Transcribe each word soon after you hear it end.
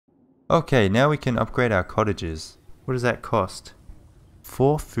Okay, now we can upgrade our cottages. What does that cost?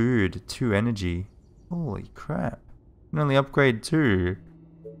 4 food, 2 energy. Holy crap. We can only upgrade 2.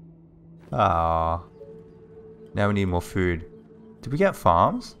 Ah. Now we need more food. Did we get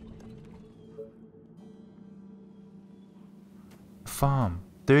farms? A farm.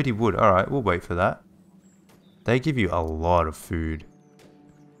 30 wood. Alright, we'll wait for that. They give you a lot of food.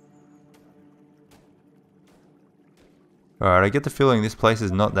 Alright, I get the feeling this place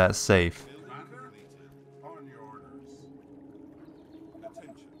is not that safe.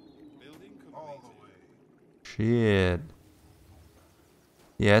 Shit.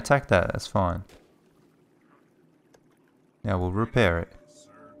 Yeah, attack that. That's fine. Now we'll repair it.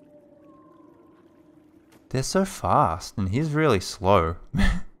 They're so fast, and he's really slow.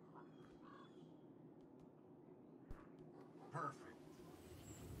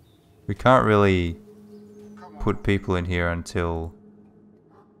 We can't really put people in here until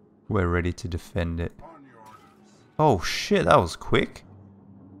we're ready to defend it. Oh shit, that was quick.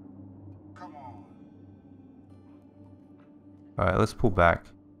 Alright, let's pull back.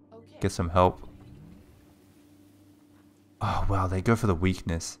 Get some help. Oh wow, they go for the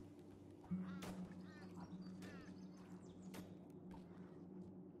weakness.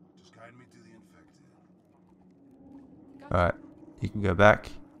 Alright, you can go back.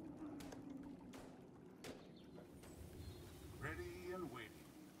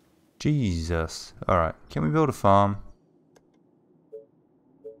 Jesus. Alright, can we build a farm?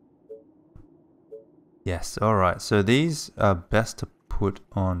 Yes, alright. So these are best to put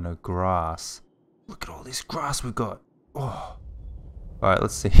on the grass. Look at all this grass we've got. Oh. Alright,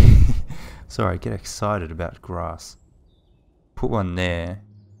 let's see. Sorry, I get excited about grass. Put one there.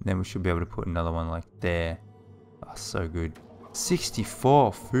 Then we should be able to put another one like there. Oh, so good.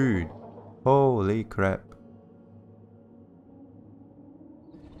 64 food. Holy crap.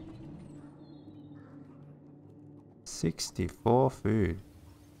 $64 food.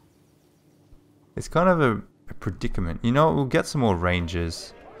 It's kind of a predicament. You know, we'll get some more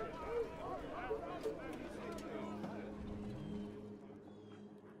rangers.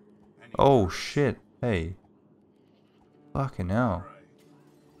 Oh shit. Hey. Fucking hell.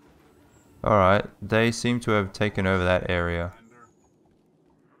 Alright, they seem to have taken over that area.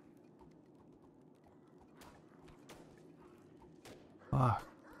 Fuck.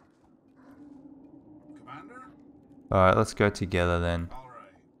 Alright, let's go together then.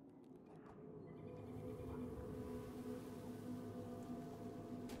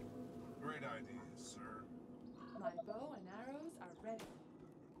 Great idea, sir. My bow and arrows are ready.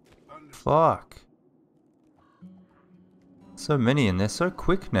 Fuck. So many and they're so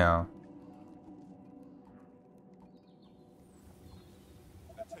quick now.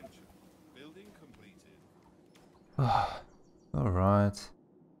 Attention. Building completed. Alright.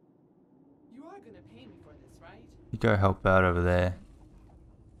 You are gonna pay me for this, right? You go help out over there.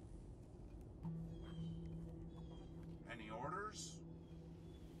 Any orders?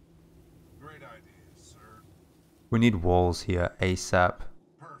 Great idea, sir. We need walls here ASAP.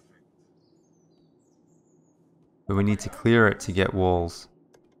 Perfect. But we need to clear it to get walls.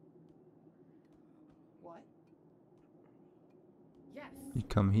 What? Yes. You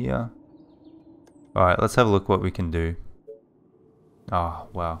come here. Alright, let's have a look what we can do. Oh,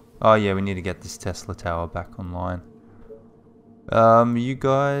 wow. Oh yeah, we need to get this Tesla tower back online. You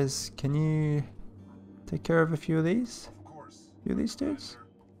guys, can you take care of a few of these? Of course. A few of these dudes?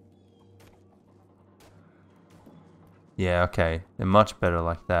 Yeah, okay. They're much better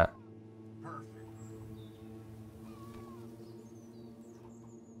like that. Perfect.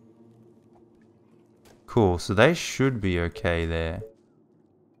 Cool, so they should be okay there.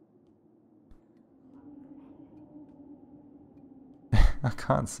 I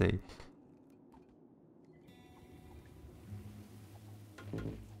can't see.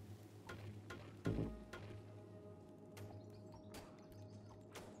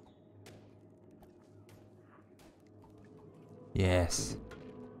 Yes.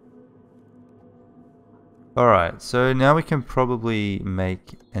 Alright, so now we can probably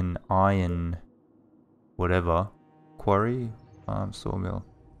make an iron whatever quarry, sawmill.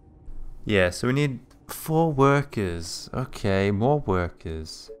 Yeah, so we need 4 workers. Okay, more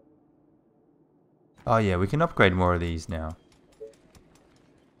workers. Oh yeah, we can upgrade more of these now.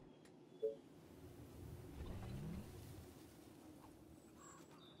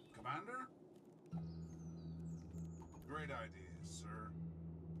 Commander? Great idea, sir.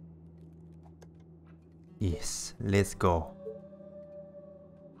 Yes, let's go.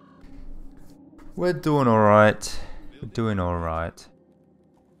 We're doing alright. We're doing alright.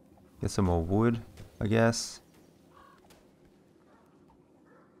 Get some more wood, I guess.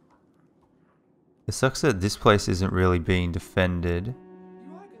 It sucks that this place isn't really being defended. You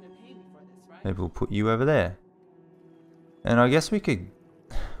are gonna pay me for this, right? Maybe we'll put you over there. And I guess we could...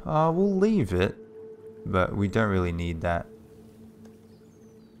 we'll leave it. But we don't really need that.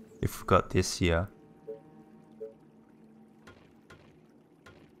 If we've got this here.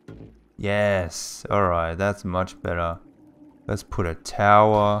 Yes. Alright, that's much better. Let's put a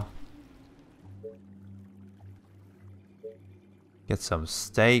tower. Get some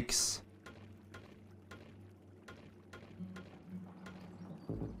stakes.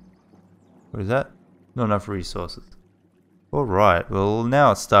 What is that? Not enough resources. Alright, well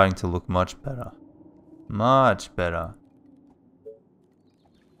now it's starting to look much better. Much better.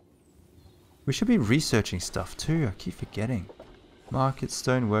 We should be researching stuff too, I keep forgetting. Market,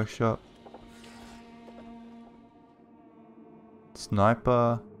 stone workshop.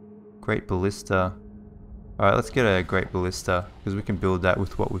 Sniper. Great ballista. Alright, let's get a great ballista, because we can build that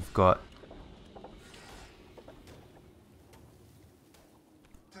with what we've got.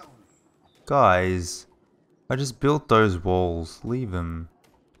 Guys, I just built those walls. Leave them.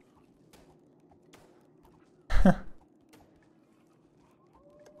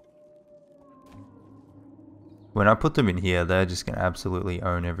 When I put them in here, they're just going to absolutely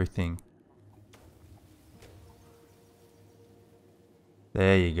own everything.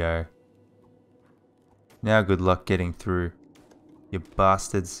 There you go. Now good luck getting through, you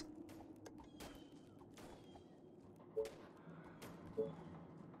bastards.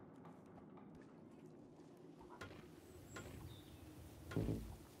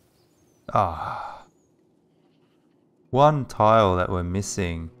 Ah. One tile that we're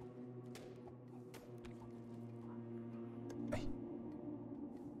missing.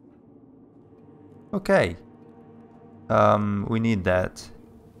 Okay. We need that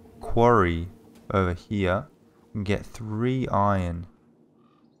quarry over here. And get 3 iron.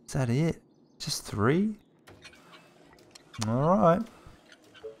 Is that it? Just 3? Alright.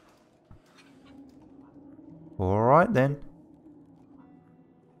 Alright then.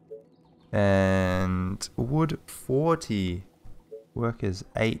 And wood 40. Workers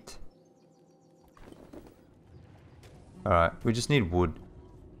 8. Alright, we just need wood.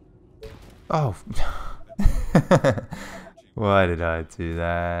 Oh. Why did I do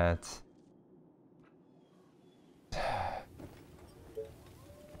that?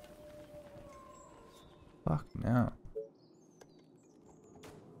 Fuck no.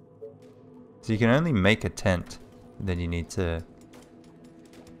 So you can only make a tent, and then you need to...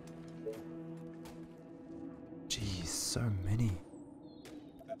 Jeez, so many.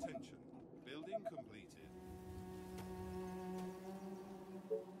 Attention. Building completed.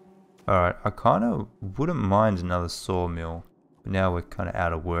 Alright, I kind of wouldn't mind another sawmill, but now we're kind of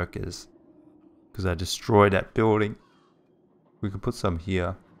out of workers. Because I destroyed that building. We could put some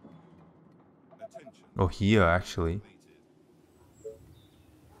here. Attention. Or here, actually.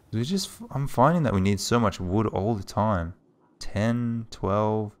 Completed. I'm finding that we need so much wood all the time. 10,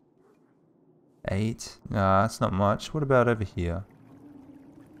 12, 8. Nah, that's not much. What about over here?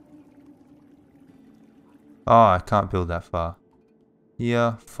 Oh, I can't build that far.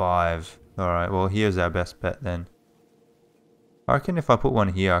 Here, 5. Alright, well here's our best bet then. I reckon if I put one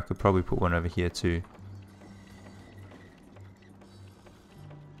here, I could probably put one over here too.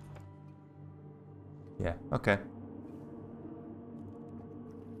 Yeah, okay.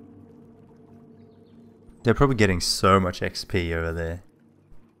 They're probably getting so much XP over there.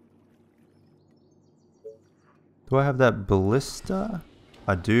 Do I have that ballista?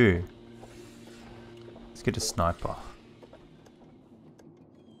 I do. Let's get a sniper.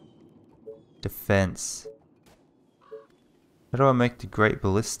 Defense. How do I make the great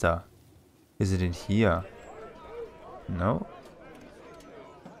ballista? Is it in here? No.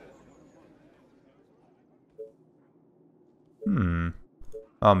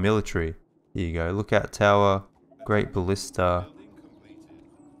 Oh, military. Here you go. Lookout tower. Great ballista. Building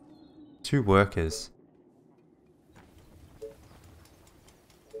completed. 2 workers.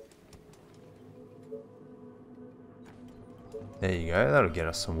 There you go. That'll get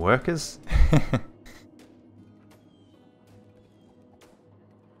us some workers.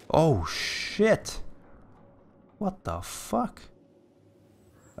 Oh shit. What the fuck?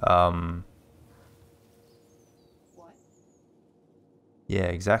 What? Yeah,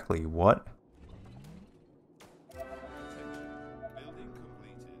 exactly. What? Attention. Building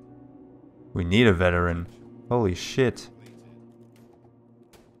completed. We need a veteran. Holy shit. Completed.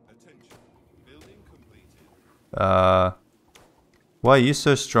 Attention. Building completed. Why are you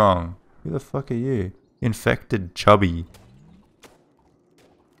so strong? Who the fuck are you? Infected chubby.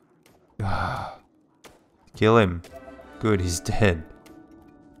 Kill him. Good, he's dead.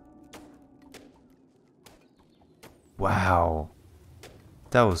 Wow.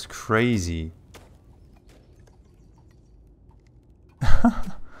 That was crazy.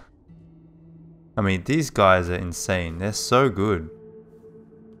 I mean, these guys are insane. They're so good.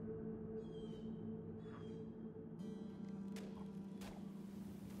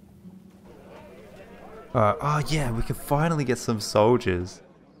 Oh yeah, we can finally get some soldiers.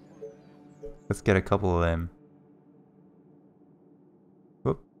 Let's get a couple of them.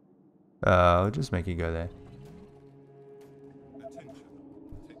 Whoop. I'll just make you go there. Attention.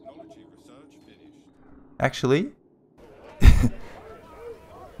 Technology research finished. Actually,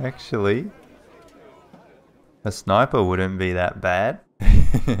 actually, a sniper wouldn't be that bad.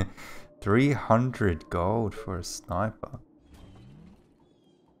 300 gold for a sniper.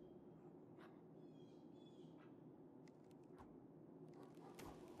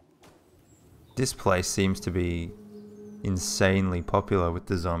 This place seems to be insanely popular with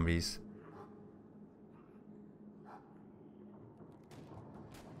the zombies.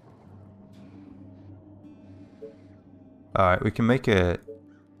 Alright, we can make a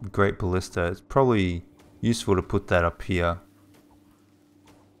great ballista. It's probably useful to put that up here.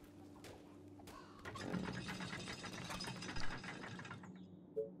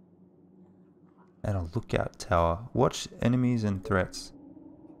 And a lookout tower. Watch enemies and threats.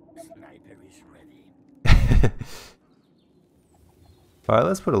 Sniper is ready. Alright,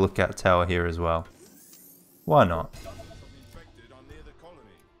 let's put a lookout tower here as well. Why not? Dozens of infected are near the colony.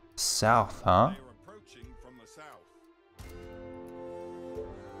 South, huh? They are approaching from the south.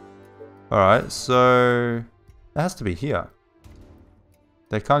 Alright, so it has to be here.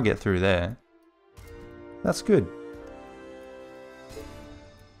 They can't get through there. That's good.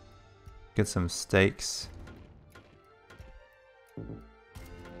 Get some steaks.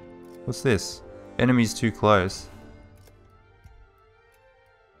 What's this? Enemies too close.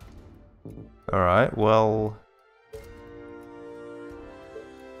 Alright, well...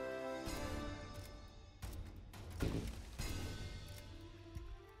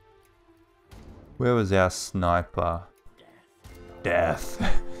 Where was our sniper? Death.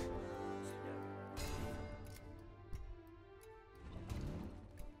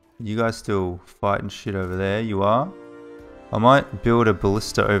 You guys still fighting shit over there? You are? I might build a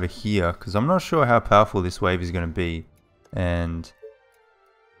ballista over here because I'm not sure how powerful this wave is going to be. And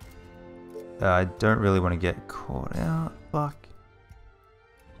I don't really want to get caught out. Fuck.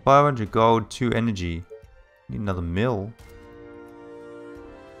 500 gold, 2 energy. Need another mill.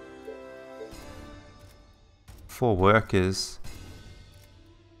 4 workers.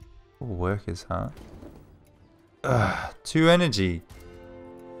 4 workers, huh? 2 energy.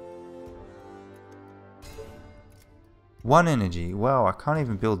 1 energy. Wow, I can't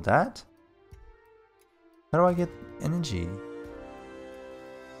even build that? How do I get energy?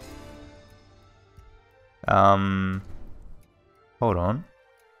 Hold on.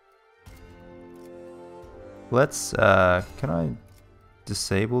 Let's, can I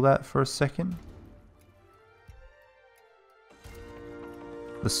disable that for a second?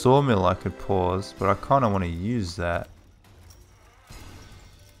 The sawmill I could pause, but I kind of want to use that.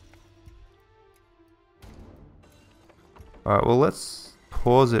 Alright, well let's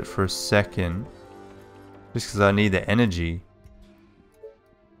pause it for a second. Just because I need the energy.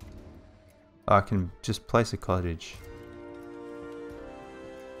 I can just place a cottage.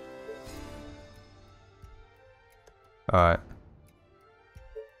 Alright.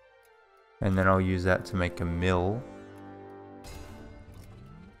 And then I'll use that to make a mill.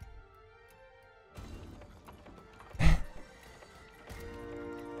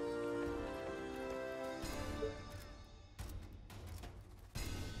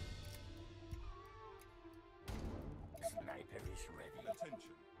 Sniper is ready. Attention.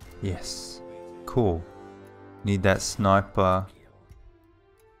 Yes. Cool. Need that sniper. Kill.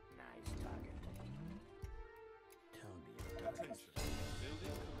 Nice target. Tell me your target. Attention.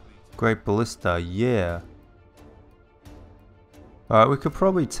 Building completed. Great ballista, yeah. Alright, we could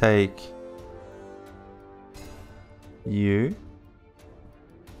probably take you.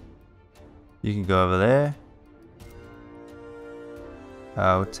 You can go over there.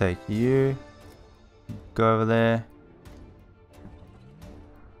 I'll take you. Go over there.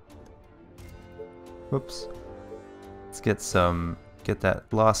 Whoops. Let's get that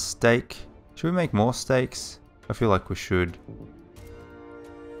last steak. Should we make more steaks? I feel like we should.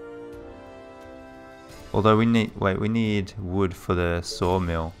 Although we need wood for the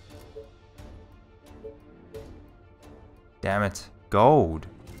sawmill. Damn it. Gold.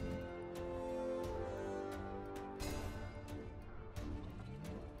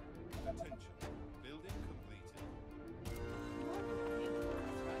 Attention. Building completed.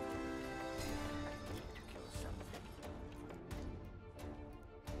 To kill something.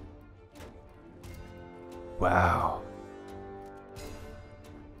 Wow. This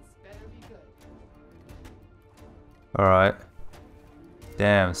better be good. Alright.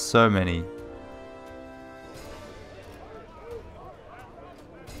 Damn, so many.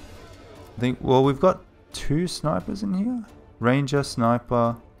 I think, well, we've got 2 snipers in here. Ranger,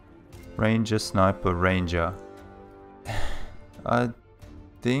 sniper, ranger, sniper, ranger. I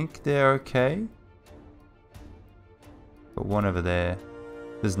think they're okay. Got one over there.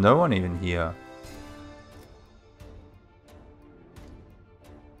 There's no one even here.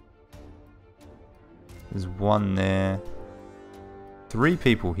 There's one there. 3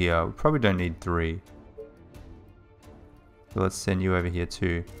 people here. We probably don't need 3. So let's send you over here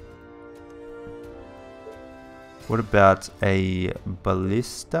too. What about a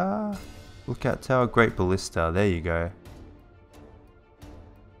ballista? Lookout tower, great ballista. There you go.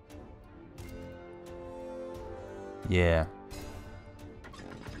 Yeah.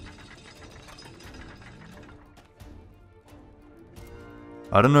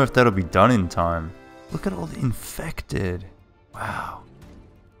 I don't know if that'll be done in time. Look at all the infected. Wow.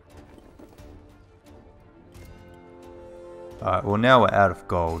 Alright, well now we're out of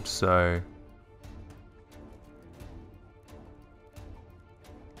gold, so...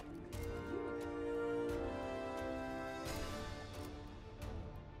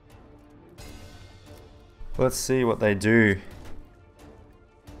 let's see what they do.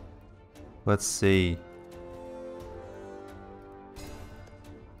 Let's see.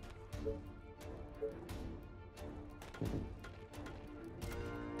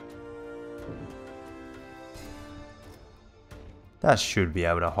 That should be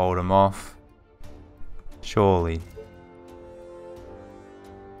able to hold them off. Surely.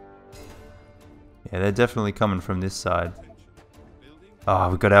 Yeah, they're definitely coming from this side. Oh,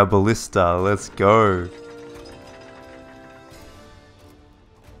 we've got our ballista. Let's go.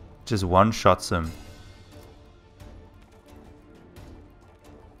 Just one-shots them.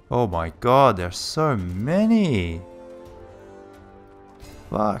 Oh my god, there's so many.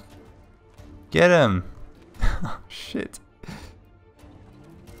 Fuck. Get him. Shit.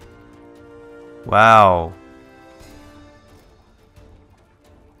 Wow.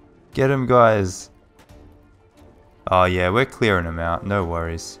 Get him, guys. Oh yeah, we're clearing them out. No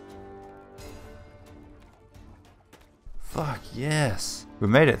worries. Fuck yes. We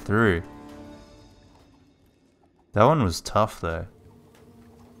made it through. That one was tough though.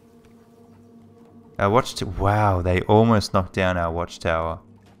 Our wow, they almost knocked down our watchtower.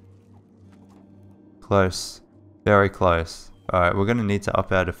 Close. Very close. Alright, we're gonna need to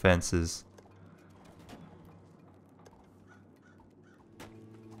up our defenses.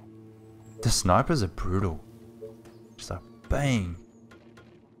 The snipers are brutal. Just like bang.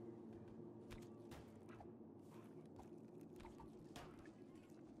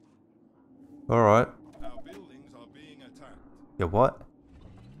 Alright. Our buildings are being attacked. Yeah, what?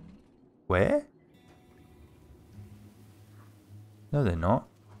 Where? No, they're not.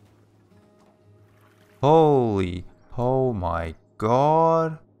 Holy. Oh my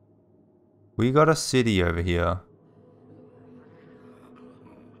god. We got a city over here.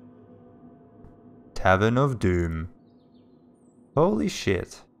 Tavern of Doom. Holy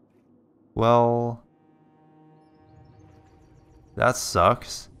shit. Well, that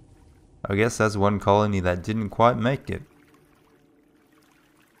sucks. I guess that's one colony that didn't quite make it.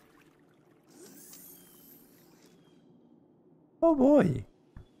 Oh boy.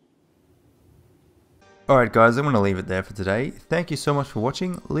 Alright guys, I'm going to leave it there for today. Thank you so much for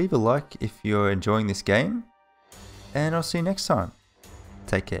watching. Leave a like if you're enjoying this game. And I'll see you next time.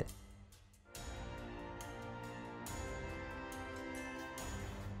 Take care.